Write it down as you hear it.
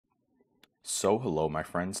So hello my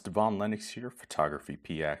friends, Devon Lennox here, Photography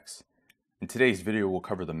PX. In today's video we'll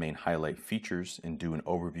cover the main highlight features and do an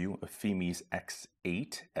overview of Fimi's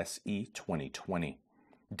X8SE 2020.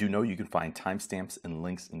 Do know you can find timestamps and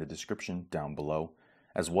links in the description down below,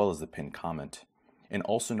 as well as the pinned comment. And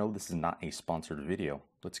also know this is not a sponsored video.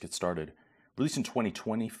 Let's get started. Released in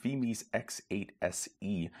 2020, Fimi's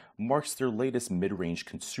X8SE marks their latest mid-range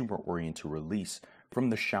consumer-oriented release from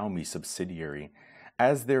the Xiaomi subsidiary.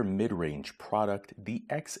 As their mid-range product, the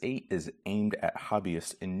X8 is aimed at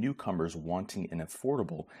hobbyists and newcomers wanting an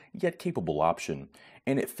affordable yet capable option,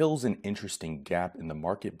 and it fills an interesting gap in the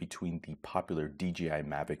market between the popular DJI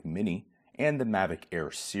Mavic Mini and the Mavic Air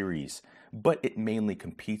series, but it mainly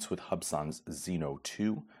competes with Hubsan's Zeno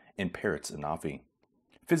 2 and Parrot's Anafi.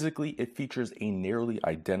 Physically, it features a nearly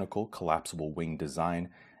identical collapsible wing design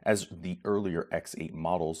as the earlier X8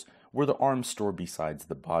 models, where the arms store besides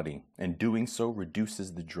the body, and doing so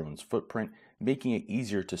reduces the drone's footprint, making it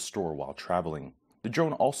easier to store while traveling. The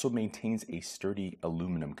drone also maintains a sturdy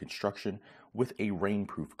aluminum construction with a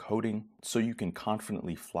rainproof coating, so you can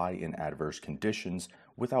confidently fly in adverse conditions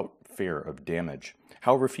without fear of damage.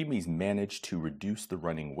 However, Fimi's managed to reduce the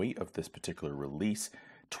running weight of this particular release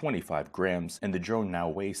 25 grams, and the drone now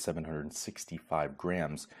weighs 765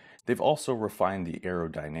 grams. They've also refined the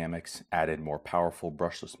aerodynamics, added more powerful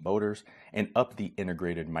brushless motors, and upped the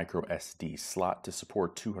integrated micro SD slot to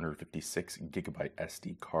support 256GB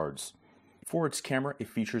SD cards. For its camera, it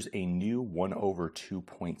features a new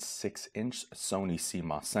 1/2.6-inch Sony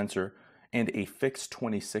CMOS sensor and a fixed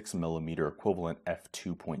 26mm equivalent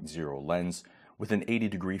f2.0 lens with an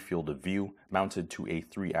 80-degree field of view mounted to a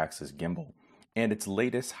 3-axis gimbal. And its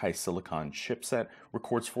latest high silicon chipset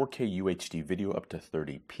records 4K UHD video up to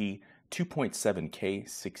 30p, 2.7K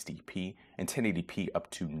 60p, and 1080p up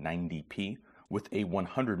to 90p with a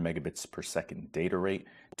 100 megabits per second data rate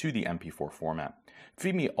to the MP4 format.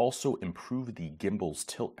 Fimi also improved the gimbal's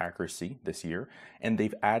tilt accuracy this year, and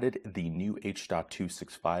they've added the new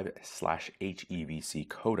H.265/HEVC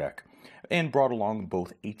codec and brought along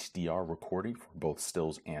both HDR recording for both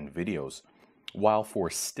stills and videos. While for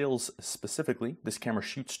stills specifically, this camera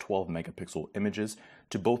shoots 12 megapixel images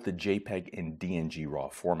to both the JPEG and DNG RAW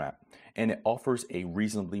format, and it offers a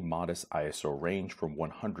reasonably modest ISO range from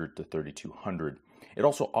 100 to 3200. It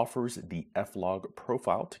also offers the F-Log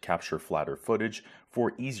profile to capture flatter footage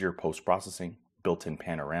for easier post-processing, built-in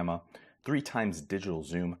panorama, 3x digital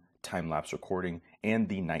zoom, time-lapse recording, and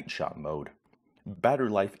the night shot mode. Battery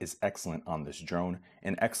life is excellent on this drone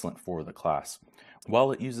and excellent for the class.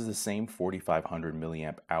 While it uses the same 4500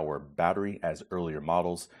 mAh battery as earlier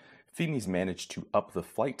models, Fimi's managed to up the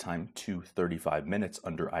flight time to 35 minutes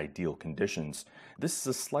under ideal conditions. This is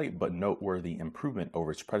a slight but noteworthy improvement over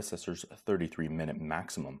its predecessor's 33-minute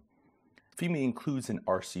maximum. Fimi includes an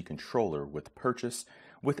RC controller with purchase,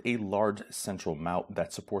 with a large central mount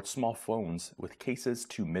that supports small phones with cases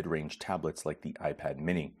to mid-range tablets like the iPad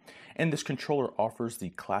mini. And this controller offers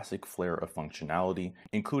the classic flair of functionality,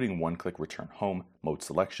 including one-click return home, mode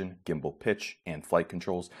selection, gimbal pitch, and flight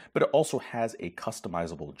controls, but it also has a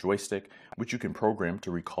customizable joystick, which you can program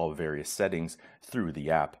to recall various settings through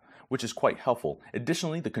the app, which is quite helpful.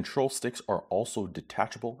 Additionally, the control sticks are also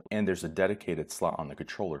detachable, and there's a dedicated slot on the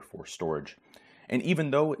controller for storage. And even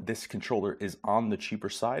though this controller is on the cheaper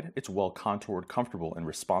side, it's well contoured, comfortable, and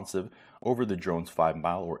responsive over the drone's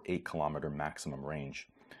 5-mile or 8-kilometer maximum range.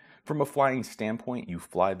 From a flying standpoint, you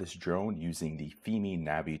fly this drone using the Fimi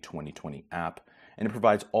Navi 2020 app, and it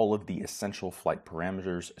provides all of the essential flight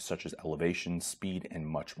parameters such as elevation, speed, and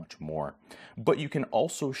much more. But you can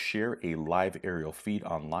also share a live aerial feed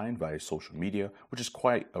online via social media, which is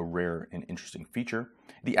quite a rare and interesting feature.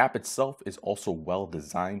 The app itself is also well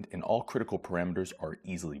designed, and all critical parameters are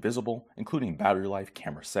easily visible, including battery life,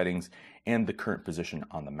 camera settings, and the current position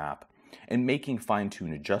on the map. And making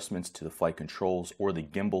fine-tuned adjustments to the flight controls or the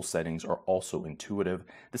gimbal settings are also intuitive.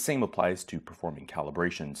 The same applies to performing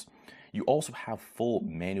calibrations. You also have full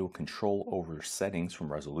manual control over settings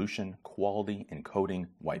from resolution, quality, encoding,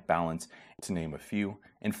 white balance, to name a few.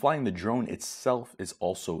 And flying the drone itself is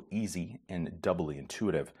also easy and doubly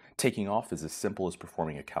intuitive. Taking off is as simple as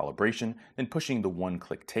performing a calibration, then pushing the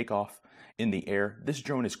one-click takeoff. In the air, this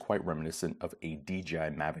drone is quite reminiscent of a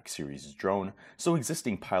DJI Mavic series drone, so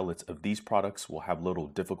existing pilots of these products will have little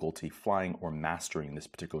difficulty flying or mastering this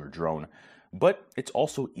particular drone. But it's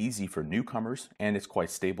also easy for newcomers, and it's quite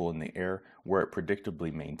stable in the air, where it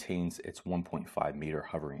predictably maintains its 1.5 meter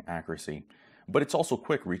hovering accuracy. But it's also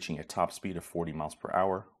quick, reaching a top speed of 40 miles per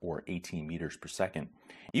hour or 18 meters per second.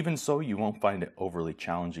 Even so, you won't find it overly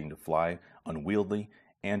challenging to fly, unwieldy,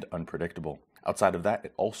 and unpredictable. Outside of that,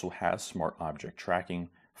 it also has smart object tracking,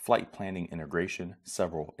 flight planning integration,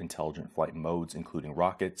 several intelligent flight modes including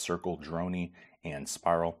rocket, circle, droney, and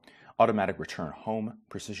spiral, automatic return home,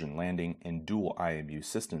 precision landing, and dual IMU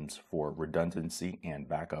systems for redundancy and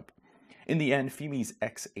backup. In the end, Fimi's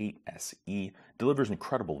X8SE delivers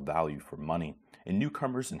incredible value for money, and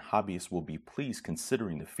newcomers and hobbyists will be pleased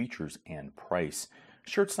considering the features and price.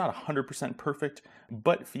 Sure, it's not 100% perfect,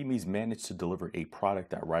 but Fimi's managed to deliver a product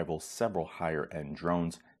that rivals several higher-end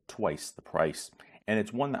drones twice the price, and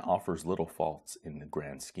it's one that offers little faults in the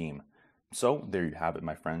grand scheme. So there you have it,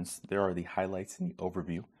 my friends. There are the highlights and the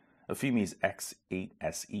overview of Fimi's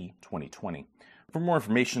X8SE 2020. For more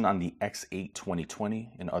information on the X8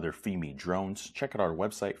 2020 and other Fimi drones, check out our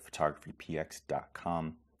website,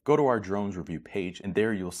 photographypx.com. Go to our drones review page, and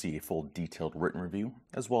there you'll see a full detailed written review,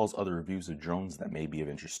 as well as other reviews of drones that may be of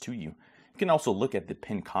interest to you. You can also look at the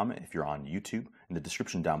pinned comment if you're on YouTube in the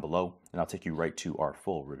description down below, and I'll take you right to our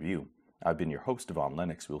full review. I've been your host, Devon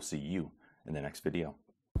Lennox. We'll see you in the next video.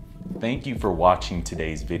 Thank you for watching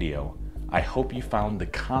today's video. I hope you found the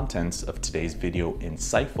contents of today's video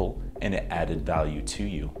insightful and it added value to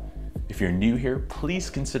you. If you're new here, please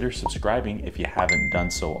consider subscribing if you haven't done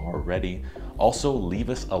so already. Also, leave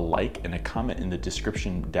us a like and a comment in the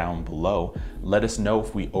description down below. Let us know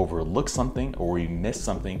if we overlooked something or we missed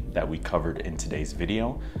something that we covered in today's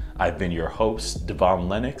video. I've been your host, Devon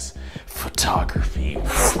Lennox. Photography.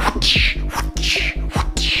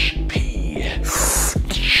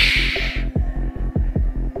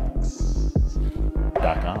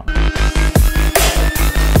 .com.